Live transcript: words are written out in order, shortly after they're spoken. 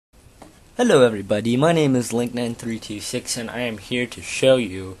Hello everybody, my name is Link9326 and I am here to show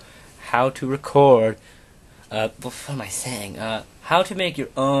you how to record, what am I saying, how to make your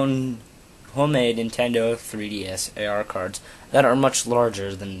own homemade Nintendo 3DS AR cards that are much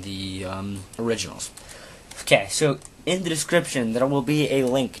larger than the originals. Okay, so in the description there will be a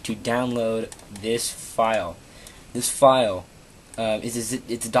link to download this file. This file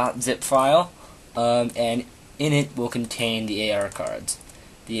it's a .zip file, and in it will contain the AR cards.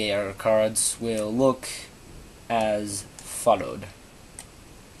 The AR cards will look as followed.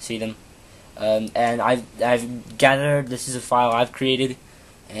 See them? And I've gathered, this is a file I've created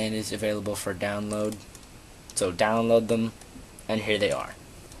and is available for download. So download them, and here they are.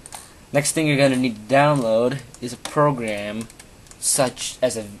 Next thing you're going to need to download is a program such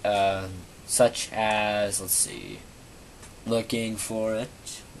as let's see, looking for it.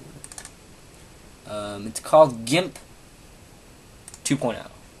 It's called GIMP 2.0.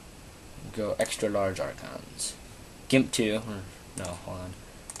 Go extra large icons. GIMP 2, no, hold on,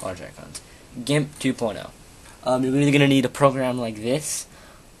 large icons. GIMP 2.0. You're either going to need a program like this,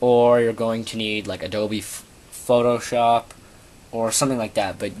 or you're going to need like Adobe Photoshop, or something like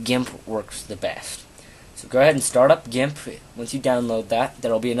that, but GIMP works the best. So go ahead and start up GIMP. Once you download that,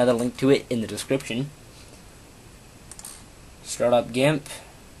 there will be another link to it in the description. Start up GIMP.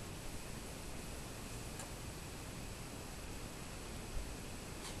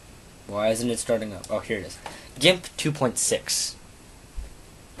 Why isn't it starting up? Oh, here it is. GIMP 2.6.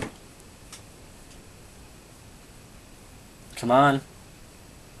 Come on.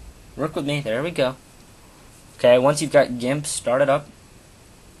 Work with me. There we go. Okay, once you've got GIMP, start it up.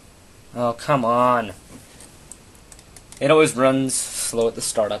 Oh, come on. It always runs slow at the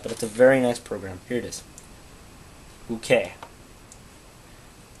startup, but it's a very nice program. Here it is. Okay.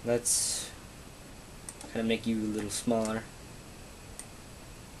 Let's kind of make you a little smaller.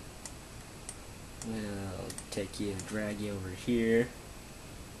 We'll take you and drag you over here,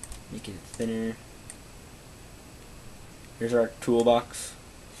 make it thinner. Here's our toolbox,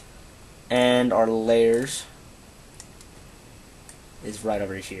 and our layers is right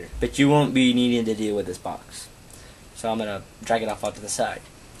over here. But you won't be needing to deal with this box, so I'm gonna drag it off to the side.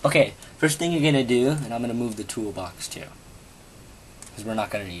 Okay, first thing you're gonna do, and I'm gonna move the toolbox too, because we're not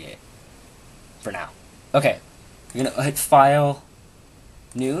gonna need it for now. Okay, you're gonna hit File,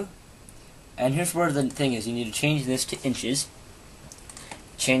 New. And here's where the thing is. You need to change this to inches.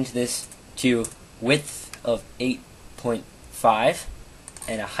 Change this to width of 8.5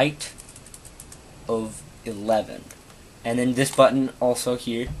 and a height of 11. And then this button also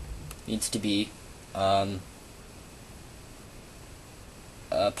here needs to be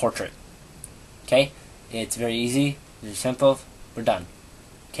portrait. Okay? It's very easy. Very simple. We're done.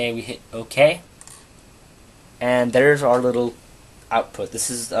 Okay, we hit OK. And there's our little output.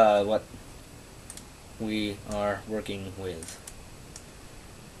 This is what we are working with.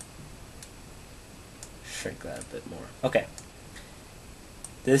 Shrink that a bit more. Okay.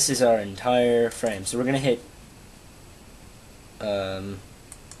 This is our entire frame. So we're going to hit a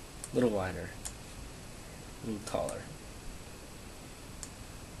little wider, a little taller.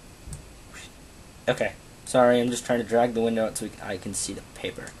 Okay. Sorry, I'm just trying to drag the window out so I can see the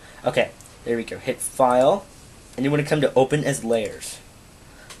paper. Okay. There we go. Hit File, and you want to come to Open as Layers.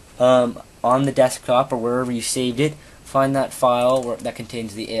 On the desktop or wherever you saved it, find that file that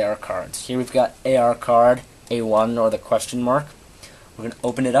contains the AR cards. Here we've got AR card A1, or the question mark. We're going to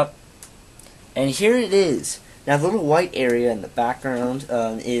open it up, and here it is. Now the little white area in the background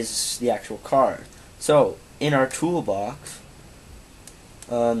is the actual card. So in our toolbox,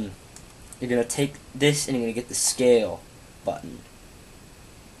 you're going to take this and you're going to get the scale button.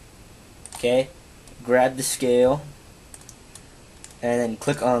 Okay, grab the scale and then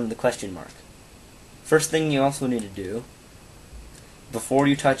click on the question mark. First thing you also need to do, before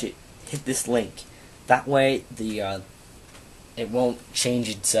you touch it, hit this link. That way it won't change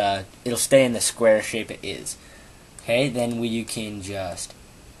its, it'll stay in the square shape it is. Okay, then you can just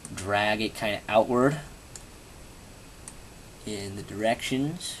drag it kind of outward in the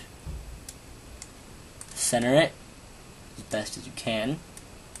directions. Center it as best as you can.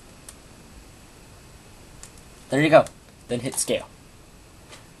 There you go. Then hit scale.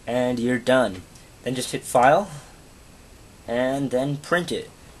 And you're done. Then just hit File, and then print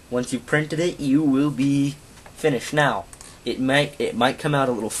it. Once you've printed it, you will be finished. Now, it might come out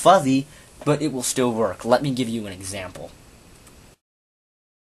a little fuzzy, but it will still work. Let me give you an example.